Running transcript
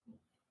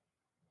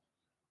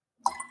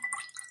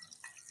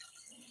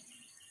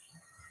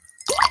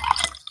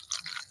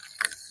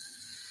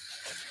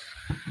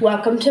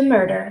Welcome to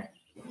Murder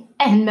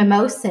and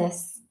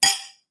Mimosas.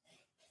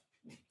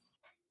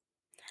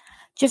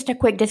 Just a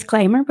quick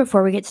disclaimer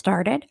before we get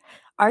started.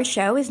 Our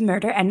show is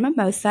Murder and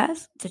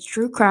Mimosas. It's a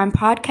true crime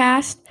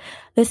podcast.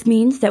 This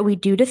means that we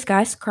do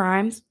discuss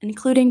crimes,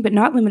 including but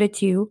not limited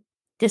to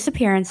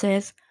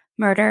disappearances,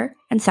 murder,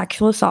 and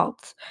sexual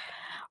assaults.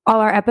 All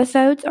our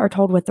episodes are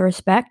told with the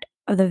respect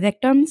of the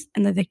victims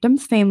and the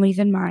victims' families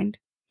in mind.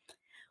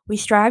 We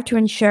strive to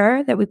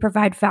ensure that we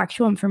provide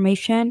factual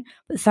information,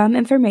 but some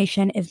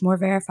information is more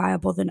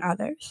verifiable than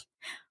others.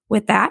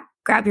 With that,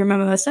 grab your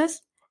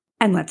mimosas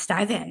and let's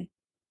dive in.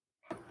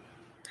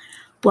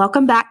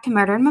 Welcome back to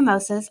Murder and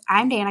Mimosas.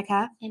 I'm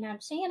Danica. And I'm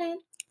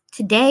Shannon.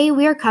 Today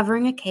we are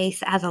covering a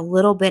case that has a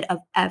little bit of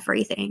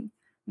everything.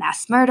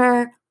 Mass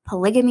murder,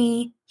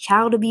 polygamy,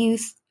 child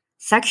abuse,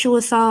 sexual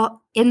assault,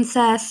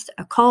 incest,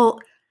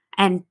 occult,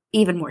 and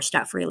even more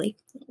stuff, really.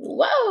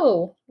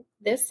 Whoa!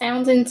 This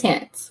sounds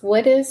intense.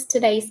 What is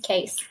today's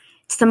case?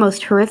 It's the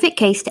most horrific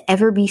case to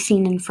ever be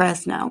seen in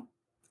Fresno.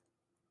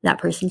 That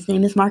person's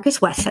name is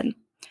Marcus Wesson.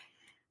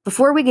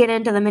 Before we get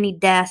into the many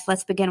deaths,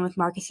 let's begin with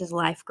Marcus's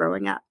life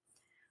growing up.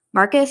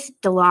 Marcus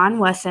DeLon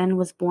Wesson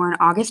was born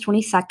August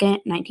 22nd,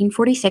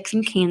 1946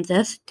 in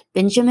Kansas to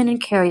Benjamin and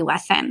Carrie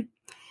Wesson.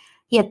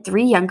 He had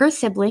 3 younger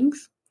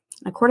siblings.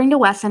 According to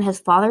Wesson,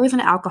 his father was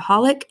an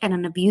alcoholic and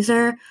an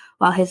abuser,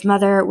 while his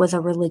mother was a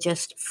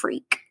religious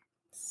freak.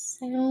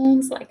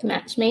 Sounds like a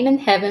match made in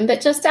heaven,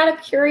 but just out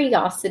of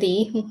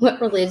curiosity,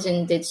 what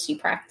religion did she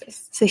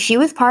practice? So she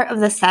was part of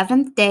the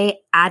Seventh-day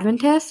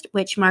Adventist,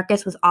 which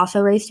Marcus was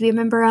also raised to be a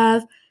member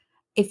of.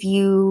 If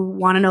you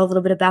want to know a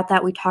little bit about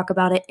that, we talk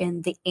about it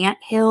in the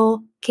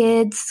Anthill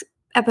Kids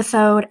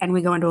episode, and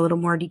we go into a little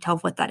more detail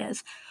of what that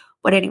is.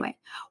 But anyway,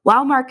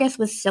 while Marcus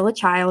was still a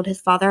child,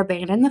 his father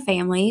abandoned the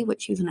family,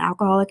 which he was an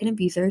alcoholic and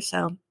abuser,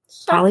 so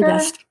probably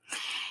best.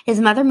 His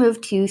mother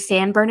moved to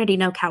San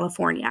Bernardino,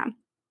 California.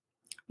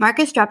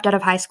 Marcus dropped out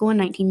of high school in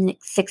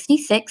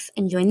 1966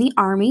 and joined the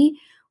Army,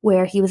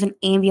 where he was an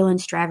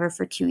ambulance driver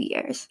for 2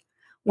 years.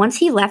 Once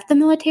he left the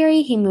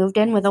military, he moved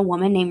in with a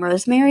woman named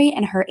Rosemary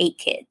and her 8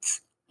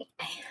 kids.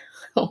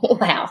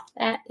 Wow,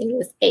 that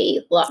is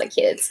a lot of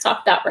kids.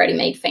 Talk about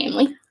ready-made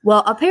family.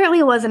 Well, apparently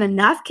it wasn't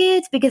enough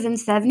kids because in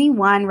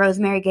 1971,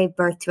 Rosemary gave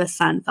birth to a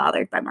son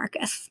fathered by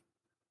Marcus.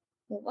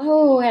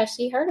 Whoa, has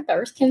she heard of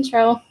birth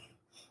control?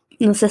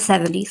 It was the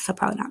 70s, so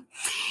probably not.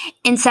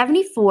 In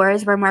 1974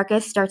 is where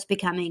Marcus starts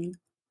becoming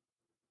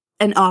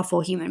an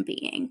awful human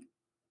being.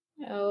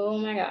 Oh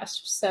my gosh.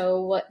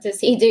 So what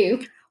does he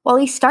do? Well,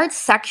 he starts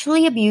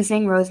sexually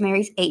abusing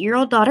Rosemary's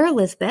 8-year-old daughter,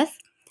 Elizabeth.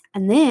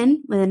 And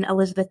then, when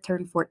Elizabeth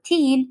turned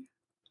 14,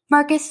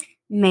 Marcus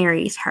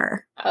marries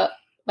her.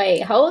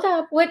 Wait, hold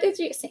up. What did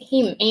you say?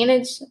 He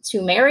managed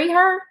to marry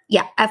her?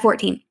 Yeah, at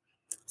 14.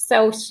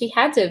 So she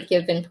had to have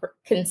given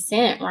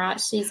consent, right?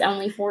 She's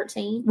only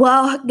 14.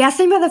 Well,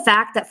 guessing by the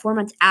fact that 4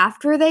 months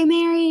after they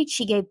married,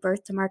 she gave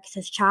birth to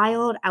Marcus's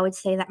child, I would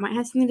say that might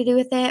have something to do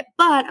with it.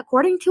 But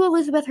according to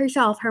Elizabeth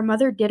herself, her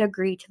mother did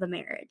agree to the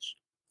marriage.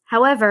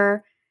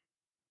 However,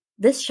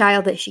 this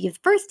child that she gives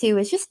birth to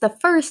is just the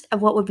first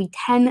of what would be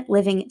 10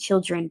 living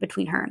children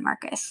between her and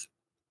Marcus.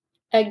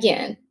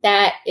 Again,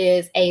 that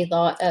is a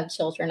lot of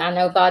children. I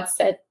know God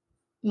said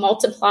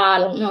multiply. I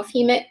don't know if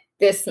he meant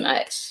this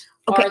much.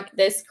 Okay. Or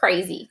this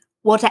crazy.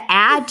 Well, to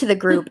add to the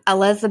group,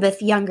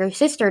 Elizabeth's younger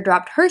sister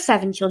dropped her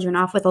 7 children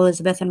off with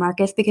Elizabeth and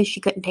Marcus because she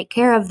couldn't take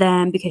care of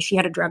them because she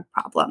had a drug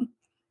problem.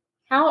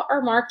 How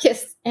are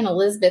Marcus and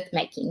Elizabeth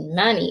making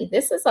money?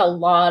 This is a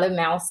lot of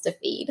mouths to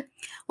feed.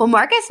 Well,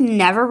 Marcus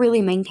never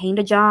really maintained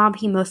a job.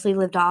 He mostly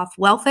lived off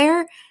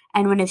welfare,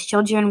 and when his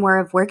children were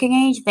of working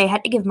age, they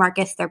had to give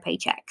Marcus their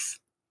paychecks.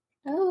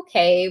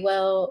 Okay,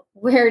 well,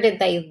 where did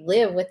they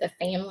live with a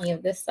family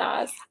of this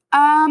size?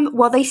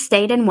 Well, they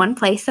stayed in one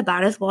place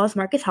about as well as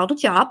Marcus held a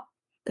job.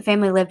 The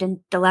family lived in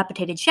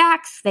dilapidated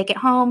shacks, vacant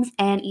homes,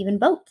 and even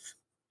boats.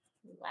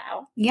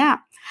 Wow. Yeah.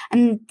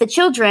 And the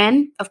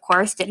children, of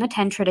course, didn't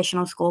attend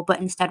traditional school, but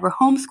instead were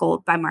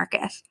homeschooled by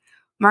Marcus.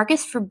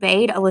 Marcus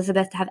forbade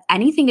Elizabeth to have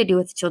anything to do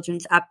with the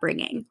children's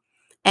upbringing.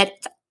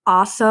 It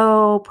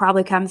also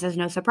probably comes as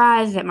no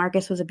surprise that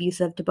Marcus was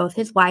abusive to both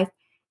his wife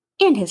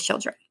and his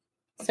children.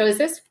 So is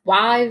this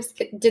wives?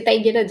 Did they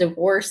get a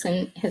divorce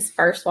and his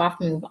first wife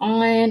move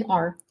on?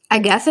 Or I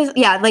guess,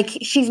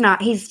 she's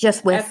not. He's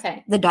just with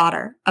the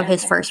daughter of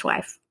his first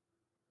wife.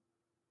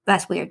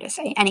 That's weird to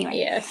say. Anyway,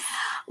 yes.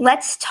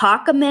 Let's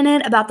talk a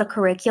minute about the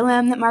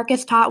curriculum that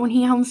Marcus taught when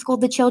he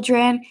homeschooled the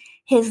children.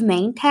 His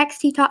main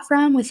text he taught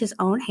from was his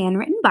own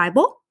handwritten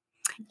Bible.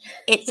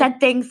 It said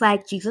things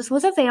like Jesus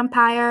was a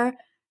vampire,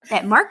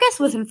 that Marcus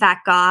was in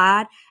fact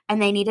God,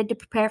 and they needed to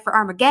prepare for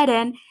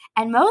Armageddon,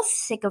 and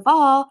most sick of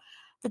all,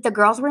 that the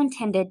girls were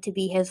intended to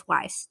be his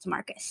wives to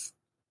Marcus.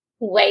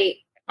 Wait,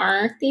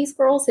 aren't these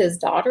girls his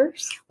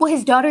daughters? Well,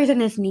 his daughters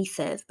and his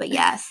nieces, but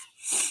yes.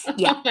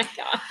 Yeah. Oh my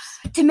gosh.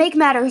 To make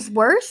matters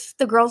worse,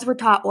 the girls were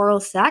taught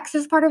oral sex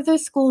as part of their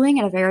schooling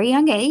at a very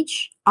young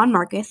age, on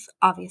Marcus,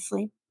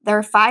 obviously. There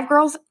are 5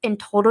 girls in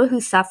total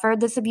who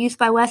suffered this abuse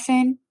by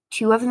Wesson.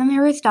 2 of them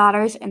were his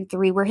daughters, and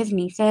 3 were his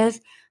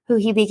nieces, who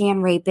he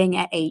began raping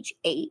at age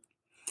 8.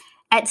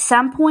 At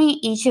some point,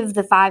 each of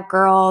the 5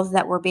 girls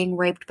that were being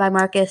raped by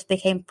Marcus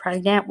became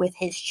pregnant with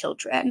his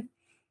children.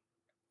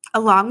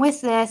 Along with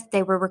this,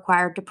 they were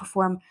required to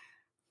perform,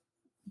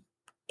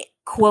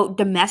 quote,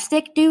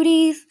 domestic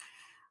duties,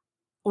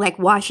 like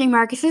washing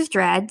Marcus's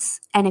dreads.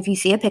 And if you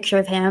see a picture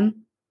of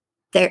him,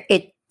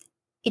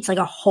 it's like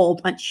a whole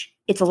bunch.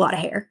 It's a lot of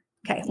hair.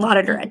 Okay, a lot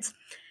of dreads.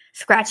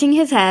 Scratching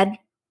his head,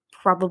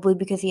 probably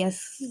because he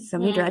has so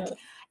many dreads,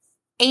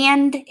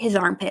 and his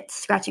armpits,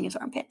 scratching his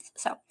armpits.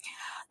 So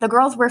the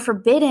girls were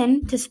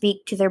forbidden to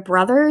speak to their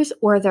brothers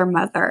or their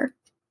mother.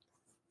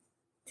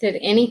 Did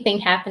anything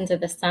happen to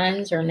the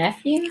sons or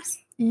nephews?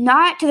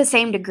 Not to the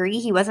same degree.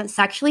 He wasn't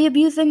sexually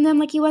abusing them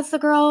like he was the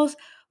girls,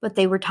 but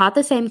they were taught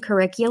the same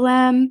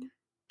curriculum.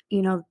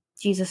 You know,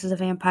 Jesus is a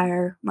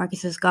vampire,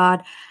 Marcus is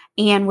God,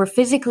 and were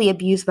physically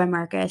abused by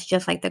Marcus,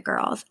 just like the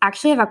girls.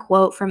 Actually, I have a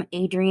quote from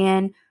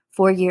Adrian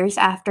 4 years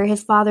after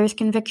his father's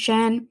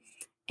conviction,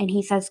 and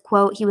he says,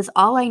 quote, "He was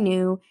all I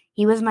knew.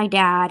 He was my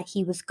dad.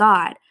 He was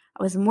God.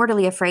 I was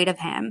mortally afraid of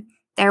him.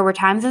 There were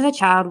times as a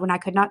child when I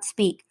could not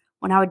speak,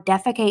 when I would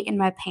defecate in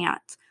my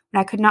pants,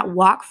 when I could not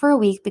walk for a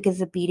week because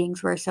the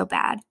beatings were so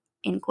bad,"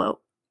 end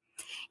quote.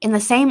 In the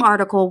same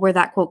article where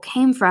that quote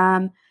came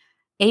from,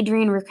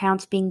 Adrian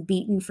recounts being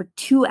beaten for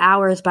 2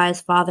 hours by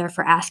his father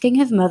for asking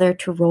his mother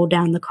to roll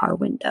down the car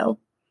window.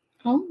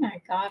 Oh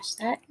my gosh,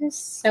 that is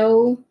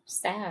so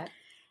sad.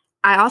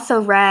 I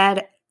also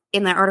read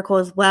in that article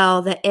as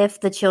well that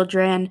if the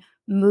children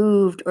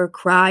moved or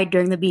cried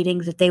during the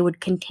beatings, that they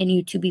would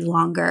continue to be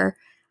longer.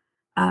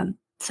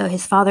 So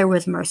his father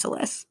was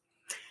merciless.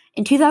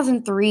 In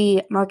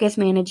 2003, Marcus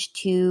managed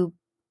to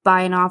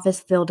buy an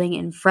office building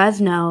in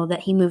Fresno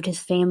that he moved his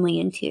family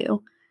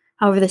into.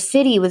 However, the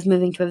city was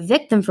moving to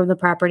evict them from the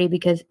property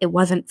because it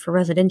wasn't for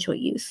residential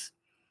use.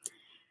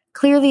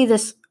 Clearly,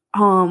 this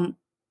home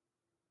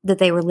that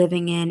they were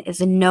living in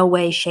is in no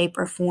way, shape,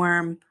 or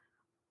form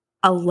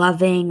a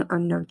loving or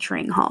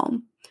nurturing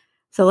home.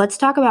 So let's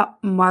talk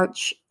about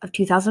March of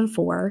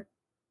 2004.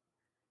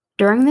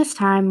 During this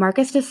time,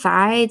 Marcus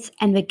decides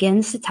and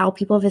begins to tell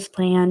people of his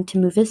plan to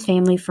move his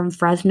family from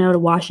Fresno to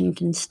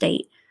Washington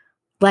State,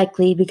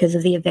 likely because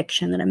of the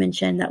eviction that I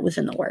mentioned that was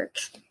in the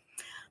works.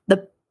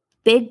 The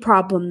big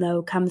problem,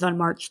 though, comes on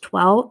March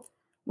 12th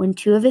when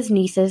 2 of his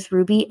nieces,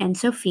 Ruby and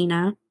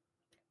Sophina,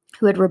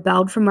 who had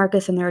rebelled from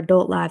Marcus in their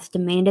adult lives,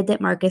 demanded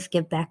that Marcus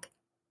give back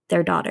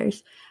their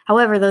daughters.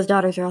 However, those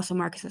daughters are also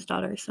Marcus's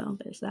daughters, so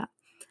there's that.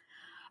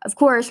 Of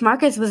course,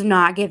 Marcus was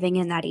not giving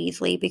in that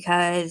easily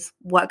because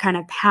what kind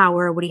of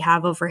power would he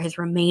have over his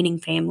remaining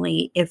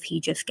family if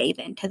he just gave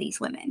in to these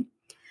women?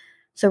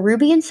 So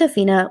Ruby and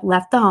Sophina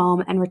left the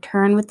home and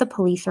returned with the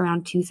police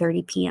around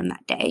 2:30 p.m.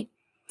 that day.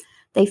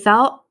 They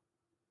felt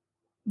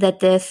that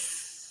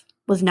this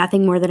was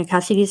nothing more than a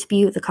custody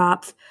dispute with the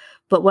cops,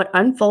 but what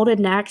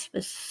unfolded next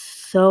was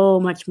so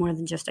much more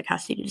than just a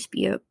custody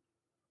dispute.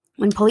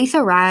 When police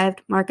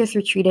arrived, Marcus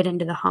retreated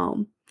into the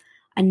home.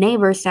 A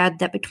neighbor said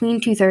that between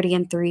 2:30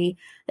 and 3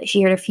 that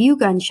she heard a few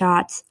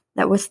gunshots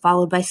that was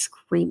followed by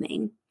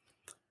screaming.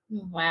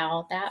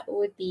 Wow, that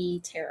would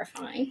be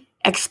terrifying.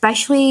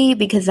 Especially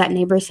because that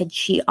neighbor said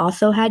she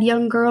also had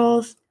young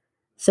girls,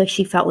 so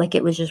she felt like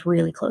it was just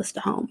really close to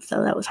home,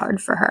 so that was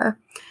hard for her.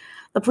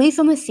 The police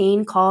on the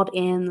scene called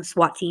in the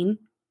SWAT team.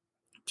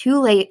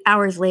 2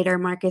 hours later,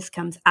 Marcus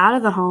comes out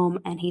of the home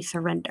and he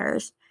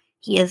surrenders.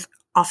 He is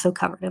also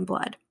covered in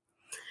blood.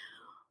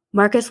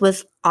 Marcus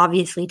was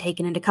obviously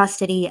taken into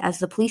custody. As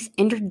the police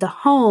entered the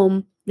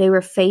home, they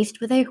were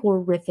faced with a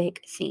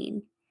horrific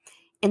scene.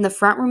 In the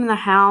front room of the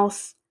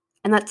house,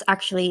 and that's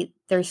actually,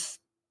 there's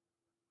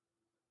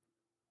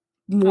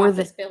more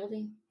Office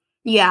building?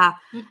 Yeah.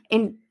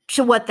 And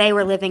to what they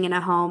were living in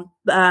a home.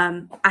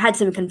 I had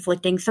some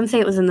conflicting. Some say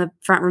it was in the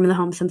front room of the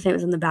home. Some say it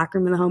was in the back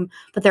room of the home.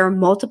 But there were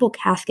multiple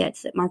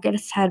caskets that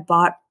Marcus had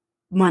bought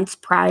months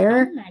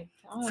prior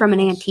from an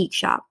antique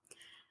shop.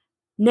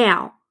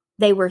 Now,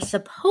 they were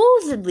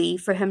supposedly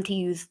for him to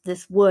use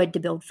this wood to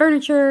build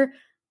furniture,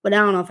 but I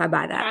don't know if I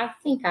buy that. I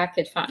think I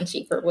could find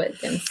cheaper wood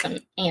than some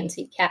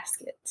antique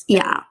caskets.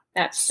 Yeah.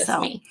 That's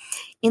just me.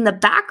 In the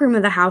back room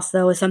of the house,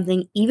 though, is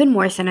something even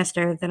more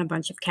sinister than a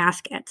bunch of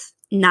caskets.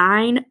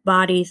 9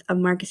 bodies of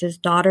Marcus's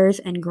daughters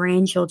and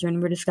grandchildren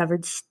were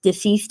discovered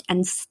deceased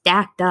and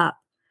stacked up.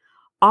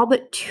 All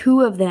but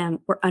 2 of them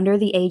were under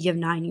the age of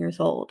 9 years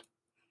old.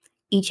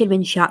 Each had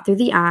been shot through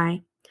the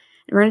eye.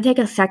 And we're going to take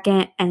a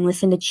second and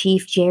listen to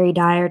Chief Jerry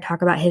Dyer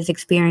talk about his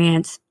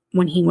experience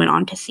when he went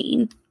on to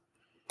scene.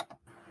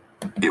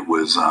 It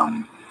was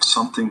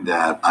something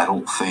that I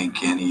don't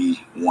think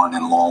anyone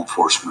in law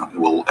enforcement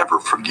will ever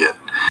forget.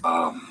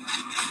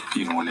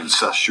 An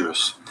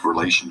incestuous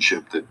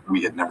relationship that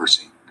we had never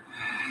seen.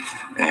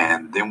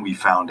 And then we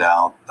found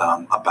out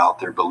about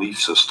their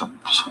belief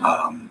systems.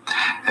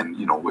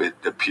 It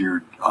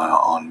appeared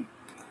on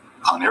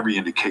every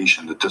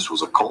indication that this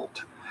was a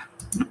cult.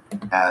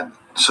 Had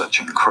such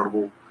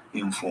incredible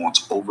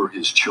influence over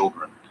his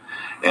children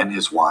and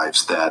his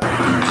wives that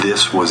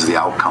this was the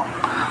outcome,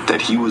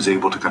 that he was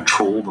able to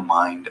control the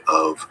mind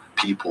of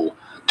people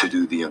to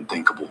do the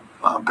unthinkable,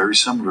 very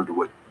similar to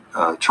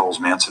what Charles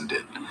Manson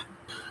did.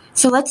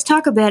 So let's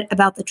talk a bit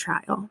about the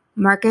trial.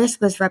 Marcus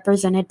was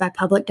represented by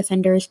public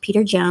defenders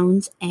Peter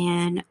Jones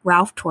and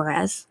Ralph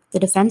Torres. The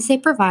defense they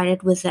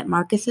provided was that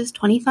Marcus's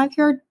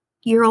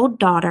 25-year-old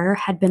daughter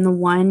had been the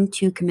one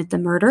to commit the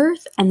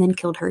murders and then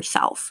killed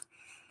herself.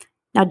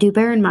 Now, do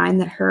bear in mind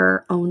that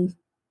her own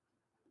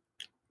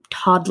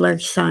toddler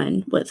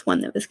son was one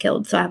that was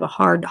killed, so I have a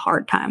hard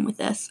time with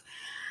this.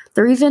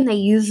 The reason they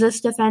used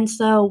this defense,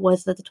 though,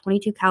 was that the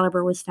 .22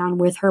 caliber was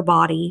found with her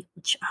body,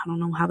 which I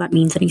don't know how that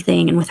means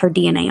anything, and with her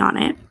DNA on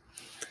it.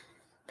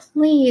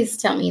 Please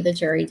tell me the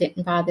jury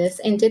didn't buy this.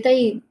 And did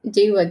they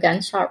do a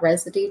gunshot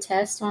residue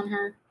test on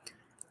her?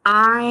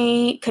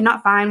 I could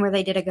not find where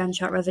they did a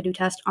gunshot residue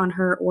test on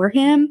her or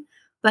him,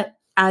 but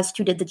as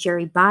to did the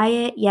jury buy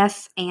it,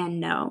 yes and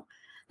no.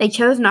 They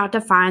chose not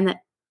to find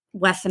that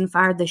Wesson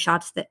fired the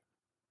shots that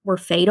were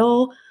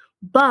fatal,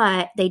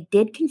 but they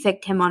did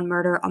convict him on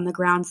murder on the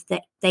grounds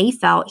that they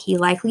felt he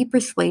likely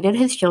persuaded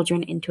his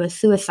children into a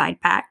suicide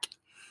pact.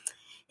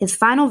 His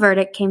final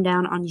verdict came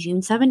down on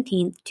June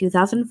 17,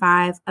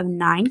 2005, of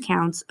 9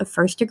 counts of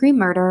first-degree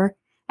murder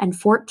and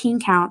 14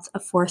 counts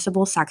of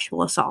forcible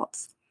sexual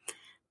assaults.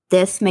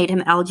 This made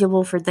him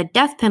eligible for the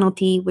death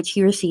penalty, which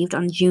he received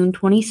on June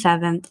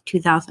 27,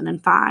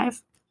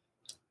 2005.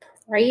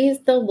 Praise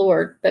the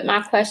Lord. But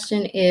my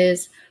question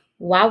is,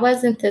 why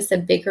wasn't this a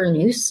bigger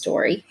news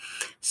story?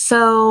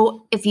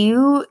 So if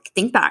you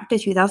think back to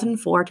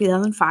 2004,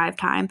 2005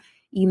 time,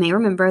 you may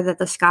remember that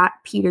the Scott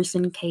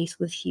Peterson case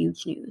was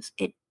huge news.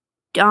 It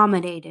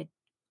dominated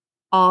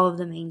all of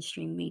the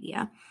mainstream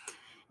media.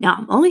 Now,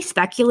 I'm only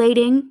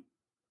speculating,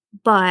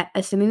 but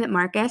assuming that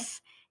Marcus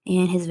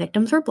and his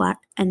victims were black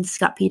and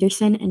Scott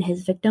Peterson and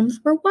his victims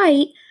were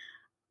white,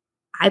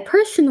 I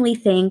personally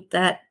think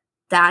that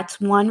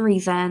that's one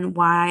reason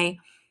why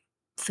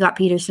Scott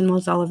Peterson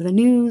was all over the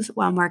news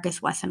while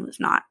Marcus Wesson was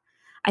not.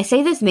 I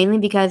say this mainly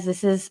because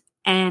this is,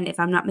 and if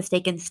I'm not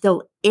mistaken,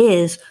 still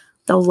is,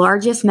 the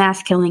largest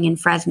mass killing in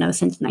Fresno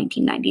since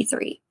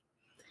 1993.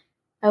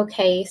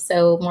 Okay,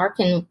 so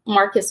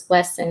Marcus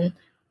Wesson,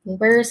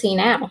 where is he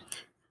now?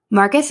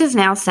 Marcus is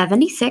now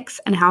 76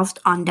 and housed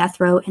on death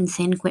row in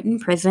San Quentin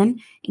Prison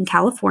in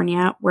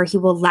California, where he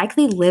will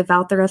likely live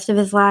out the rest of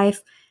his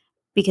life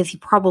because he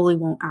probably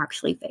won't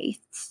actually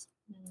face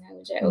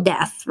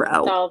death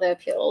row. With all the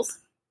appeals.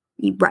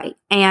 Right.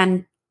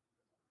 And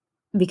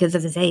because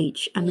of his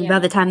age. I mean, by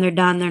the time they're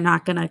done,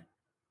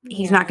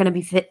 he's not going to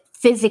be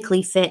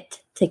physically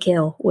fit to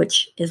kill,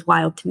 which is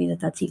wild to me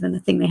that's even a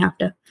thing they have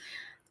to.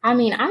 I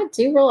mean, I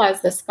do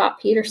realize the Scott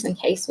Peterson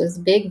case was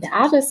big, but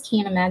I just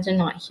can't imagine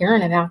not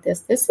hearing about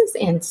this. This is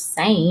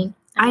insane.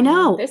 I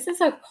know. This is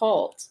a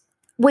cult.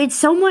 Well, it's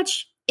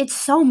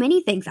so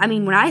many things. I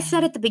mean, when I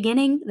said at the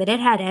beginning that it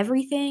had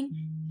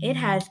everything, it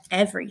has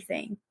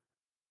everything.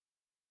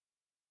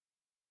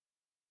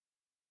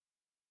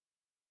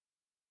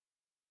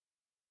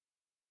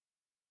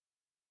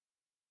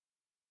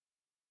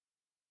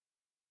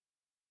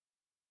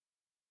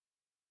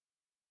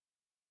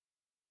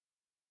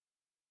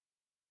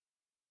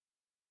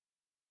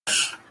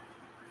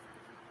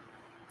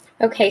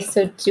 Okay,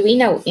 so do we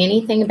know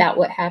anything about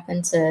what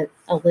happened to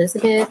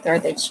Elizabeth or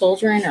the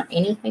children or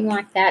anything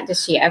like that? Did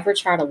she ever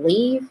try to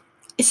leave?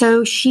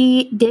 So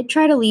she did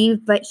try to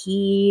leave, but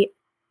he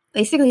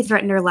basically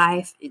threatened her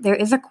life. There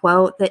is a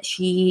quote that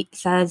she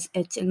says,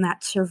 it's in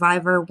that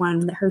Survivor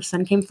one that her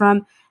son came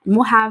from, and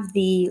we'll have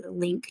the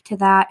link to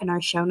that in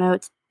our show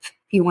notes if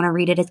you want to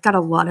read it. It's got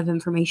a lot of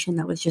information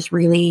that was just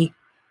really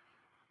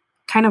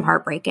kind of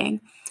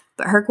heartbreaking.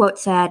 But her quote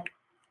said,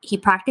 "He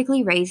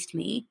practically raised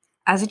me.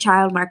 As a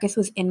child, Marcus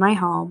was in my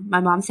home. My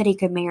mom said he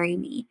could marry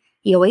me.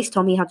 He always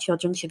told me how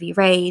children should be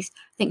raised.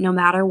 I think no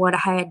matter what I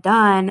had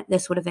done,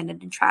 this would have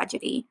ended in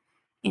tragedy."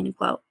 End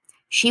quote.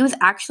 She was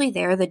actually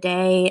there the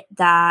day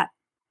that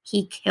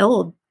he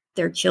killed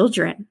their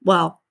children.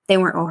 Well, they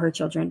weren't all her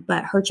children,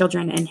 but her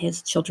children and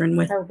his children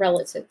with her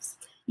relatives.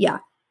 Yeah.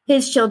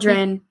 His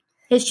children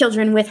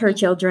with her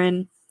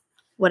children,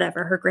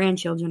 whatever, her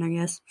grandchildren, I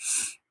guess.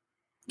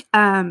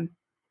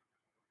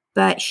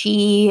 But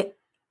she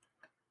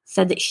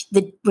said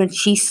that when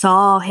she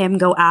saw him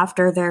go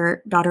after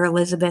their daughter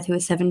Elizabeth, who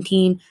was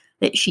 17,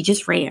 that she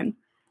just ran.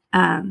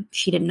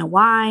 She didn't know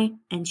why,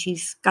 and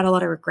she's got a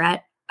lot of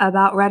regret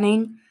about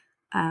running.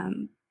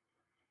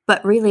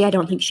 But really, I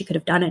don't think she could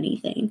have done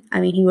anything. I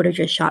mean, he would have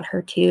just shot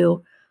her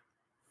too.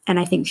 And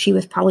I think she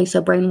was probably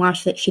so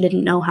brainwashed that she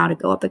didn't know how to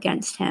go up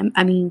against him.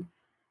 I mean,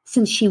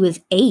 since she was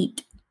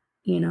 8,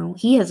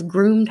 he has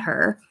groomed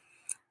her.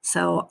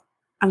 So,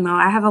 I don't know,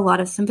 I have a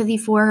lot of sympathy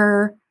for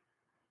her.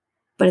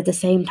 But at the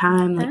same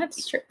time,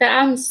 that's true. But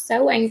I'm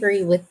so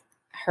angry with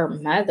her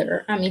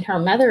mother. I mean, her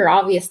mother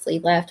obviously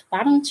left.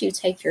 Why don't you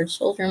take your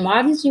children?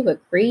 Why did you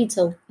agree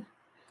to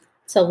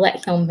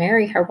let him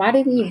marry her? Why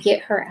didn't you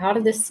get her out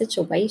of this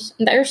situation?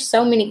 There's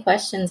so many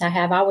questions I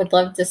have. I would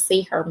love to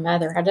see her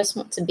mother. I just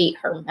want to be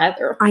her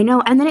mother. I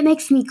know. And then it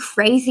makes me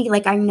crazy.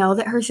 Like, I know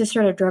that her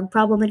sister had a drug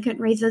problem and couldn't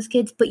raise those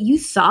kids, but you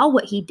saw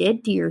what he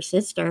did to your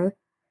sister.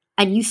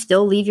 and you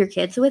still leave your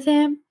kids with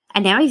him.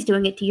 And now he's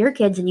doing it to your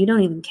kids and you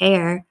don't even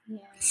care.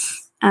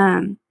 Yes.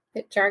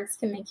 But drugs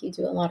can make you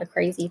do a lot of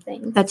crazy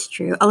things. That's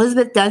true.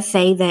 Elizabeth does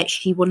say that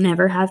she will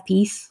never have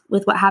peace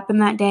with what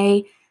happened that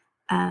day.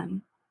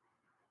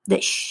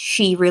 That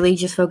she really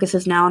just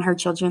focuses now on her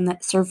children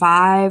that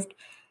survived.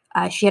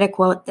 She had a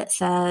quote that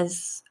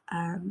says,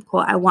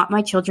 quote, "I want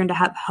my children to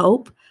have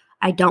hope.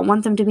 I don't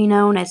want them to be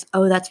known as,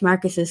 oh, that's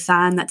Marcus's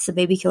son. That's the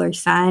baby killer's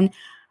son.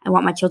 I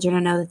want my children to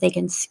know that they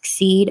can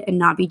succeed and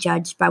not be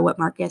judged by what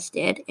Marcus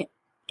did,"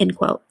 end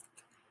quote.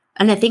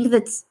 And I think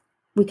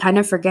we kind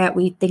of forget,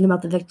 we think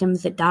about the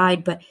victims that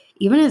died, but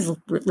even his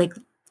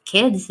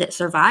kids that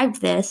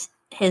survived this,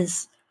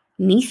 his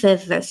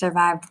nieces that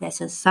survived this,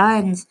 his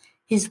sons,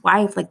 his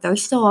wife, they're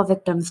still all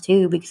victims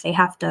too, because they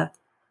have to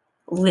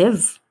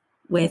live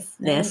with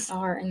this. They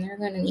are, and they're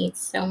going to need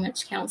so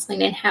much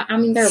counseling.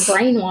 And they're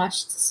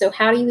brainwashed. So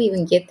how do you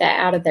even get that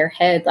out of their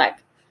head?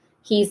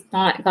 He's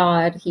not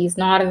God. He's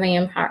not a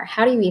vampire.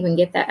 How do you even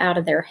get that out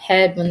of their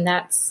head when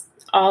that's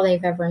all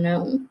they've ever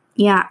known?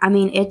 Yeah,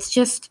 it's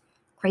just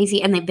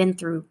crazy. And they've been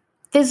through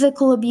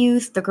physical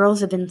abuse. The girls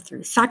have been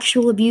through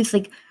sexual abuse.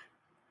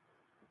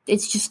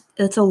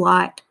 It's a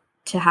lot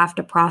to have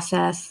to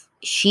process.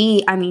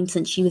 She,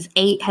 since she was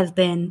 8, has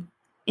been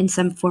in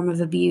some form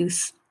of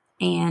abuse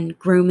and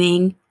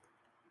grooming.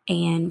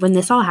 And when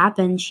this all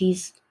happened,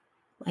 she's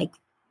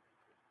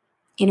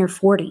in her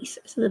 40s.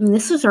 So,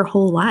 this was her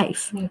whole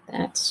life.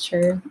 That's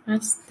true.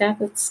 That's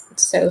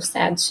so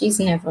sad. She's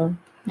never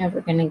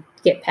going to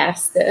get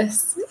past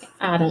this,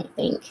 I don't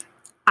think.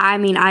 I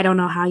don't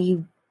know how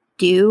you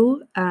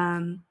do.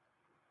 I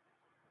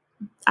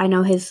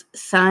know his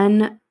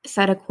son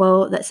said a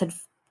quote that said,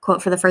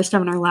 quote, "For the first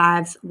time in our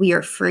lives, we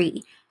are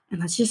free."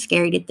 And that's just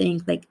scary to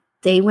think.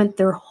 They went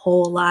their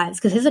whole lives,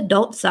 because his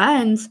adult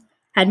sons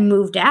had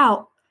moved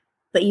out,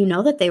 but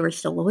that they were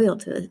still loyal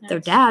to their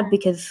dad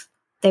because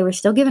they were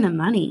still giving him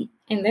money.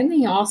 And then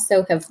they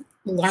also have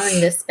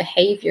learned this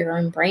behavior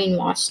and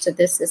brainwashed to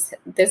this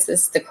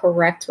is the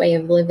correct way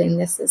of living.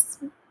 This is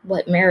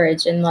what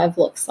marriage and love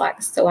looks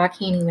like. So I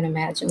can't even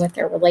imagine what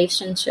their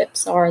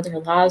relationships are, their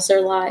lives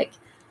are like.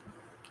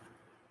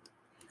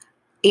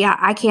 Yeah,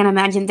 I can't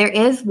imagine. There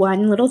is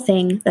one little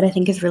thing that I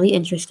think is really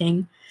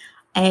interesting.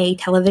 A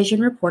television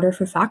reporter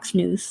for Fox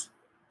News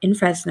in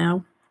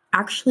Fresno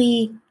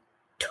actually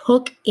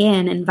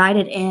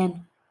invited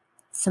in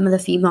some of the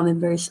female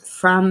members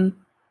from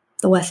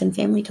the Wesson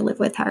family to live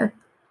with her.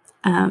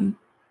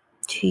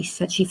 She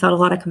said she felt a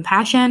lot of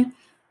compassion.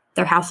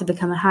 Their house had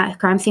become a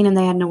crime scene and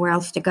they had nowhere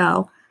else to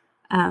go,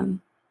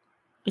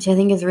 which I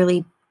think is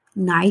really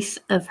nice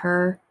of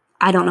her.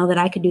 I don't know that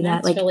I could do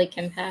that. That's really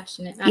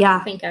compassionate. I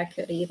don't think I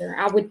could either.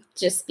 I would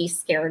just be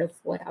scared of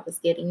what I was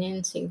getting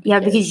into.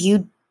 Because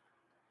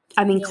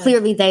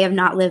clearly they have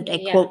not lived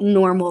a, quote,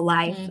 normal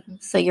life. Mm-hmm.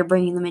 So you're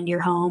bringing them into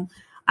your home.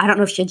 I don't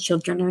know if she had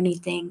children or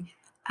anything.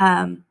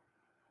 But,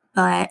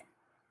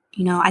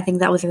 I think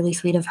that was really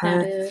sweet of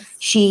her.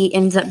 She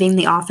ends up being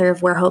the author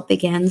of Where Hope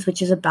Begins,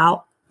 which is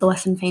about the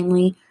Wesson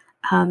family.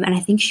 And I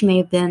think she may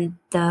have been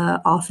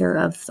the author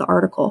of the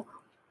article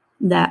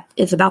that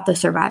is about the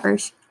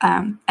survivors.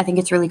 I think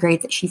it's really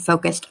great that she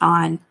focused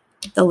on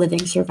the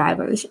living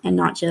survivors and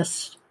not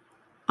just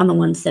on the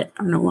ones that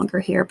are no longer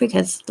here,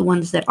 because the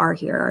ones that are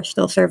here are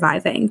still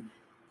surviving.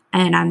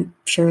 And I'm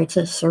sure it's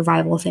a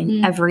survival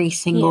thing every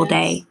single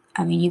day.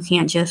 You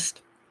can't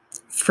just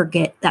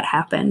forget that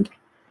happened.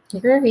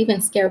 You're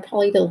even scared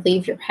probably to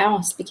leave your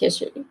house because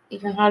you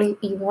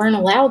weren't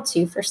allowed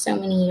to for so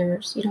many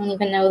years. You don't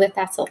even know that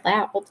that's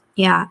allowed.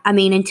 Yeah.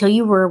 Until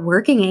you were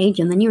working age,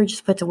 and then you were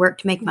just put to work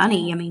to make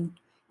money.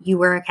 You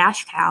were a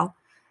cash cow.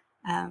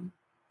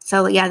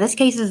 This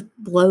case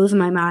blows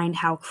my mind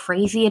how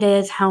crazy it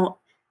is, how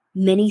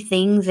many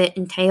things it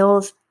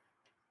entails,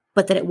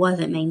 but that it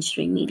wasn't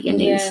mainstream media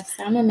news. Yes,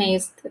 I'm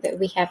amazed that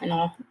we haven't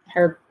all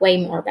heard way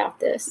more about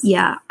this.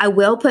 Yeah, I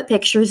will put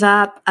pictures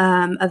up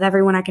of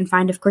everyone I can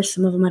find. Of course,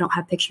 some of them I don't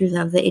have pictures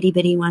of. The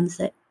itty-bitty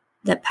ones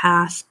that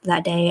passed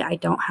that day, I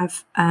don't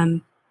have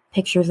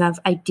pictures of.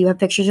 I do have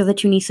pictures of the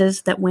 2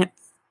 nieces that went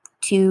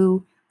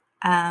to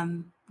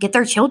get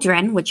their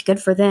children, which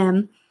good for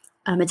them.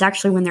 It's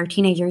actually when they're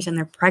teenagers and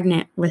they're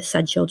pregnant with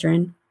said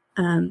children.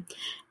 And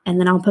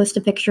then I'll post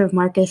a picture of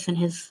Marcus and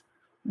his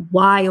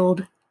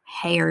wild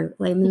hair.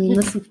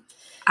 Listen,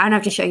 I don't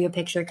have to show you a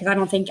picture because I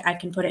don't think I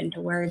can put it into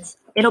words.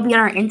 It'll be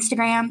on our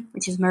Instagram,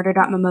 which is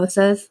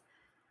murder.mimosas.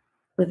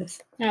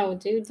 Oh,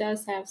 dude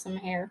does have some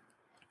hair.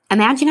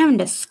 Imagine having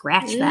to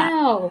scratch that.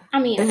 No,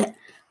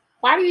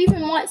 why do you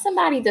even want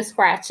somebody to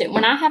scratch it?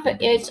 When I have an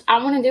itch,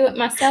 I want to do it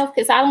myself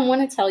because I don't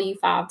want to tell you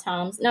 5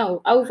 times.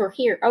 No, over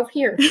here.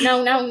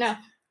 No.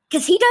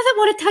 Because he doesn't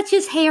want to touch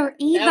his hair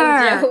either.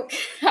 No joke.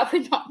 I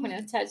would not want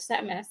to touch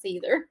that mess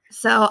either.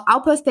 So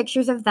I'll post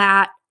pictures of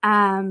that,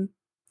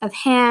 of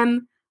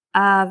him,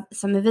 of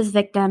some of his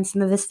victims,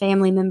 some of his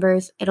family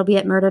members. It'll be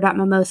at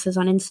murder.mimosas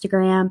on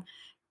Instagram.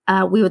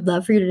 We would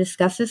love for you to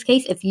discuss this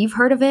case. If you've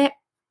heard of it,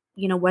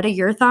 what are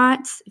your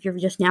thoughts? If you're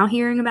just now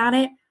hearing about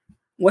it,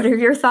 what are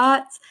your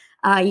thoughts?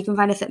 You can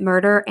find us at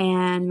Murder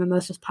and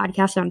Mimosas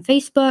Podcast on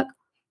Facebook,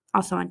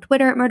 also on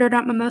Twitter at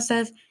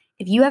murder.mimosas.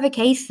 If you have a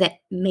case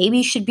that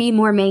maybe should be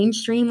more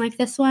mainstream like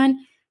this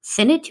one,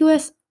 send it to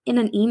us in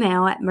an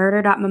email at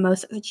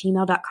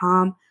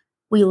murder.mimosas@gmail.com.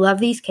 We love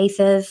these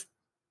cases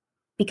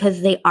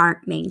because they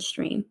aren't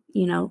mainstream.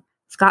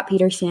 Scott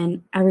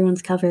Peterson,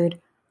 everyone's covered.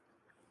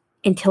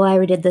 Until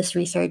I did this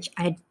research,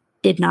 I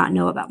did not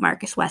know about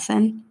Marcus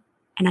Wesson.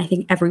 And I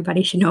think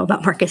everybody should know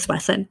about Marcus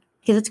Wesson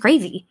because it's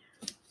crazy.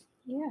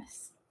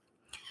 Yes.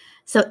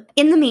 So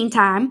in the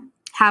meantime,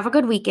 have a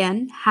good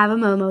weekend. Have a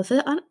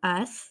mimosa on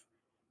us.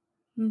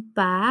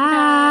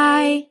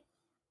 Bye.